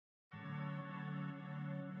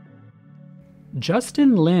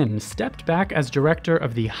Justin Lin stepped back as director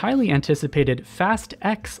of the highly anticipated Fast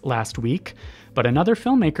X last week, but another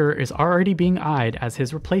filmmaker is already being eyed as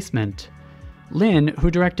his replacement. Lin, who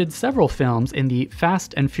directed several films in the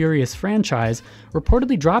Fast and Furious franchise,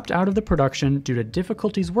 reportedly dropped out of the production due to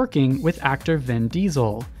difficulties working with actor Vin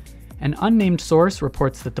Diesel. An unnamed source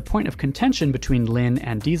reports that the point of contention between Lin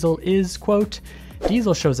and Diesel is, quote,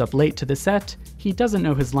 "Diesel shows up late to the set, he doesn't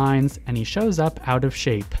know his lines, and he shows up out of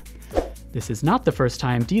shape." This is not the first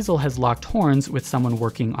time Diesel has locked horns with someone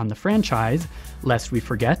working on the franchise. Lest we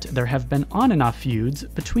forget, there have been on-and-off feuds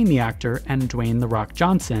between the actor and Dwayne "The Rock"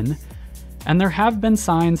 Johnson. And there have been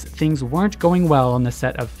signs things weren't going well on the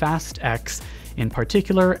set of Fast X. In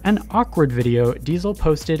particular, an awkward video Diesel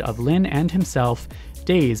posted of Lin and himself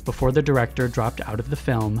days before the director dropped out of the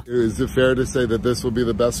film. Is it fair to say that this will be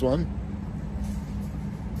the best one?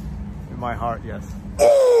 In my heart, yes.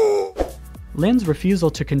 Lin's refusal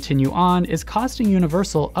to continue on is costing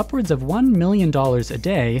Universal upwards of $1 million a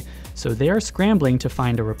day, so they are scrambling to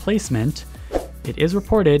find a replacement. It is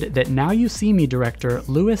reported that Now You See Me director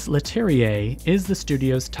Louis Leterrier is the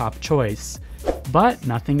studio's top choice. But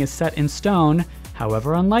nothing is set in stone.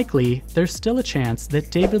 However unlikely, there's still a chance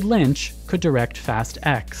that David Lynch could direct Fast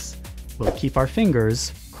X. We'll keep our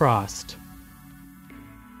fingers crossed.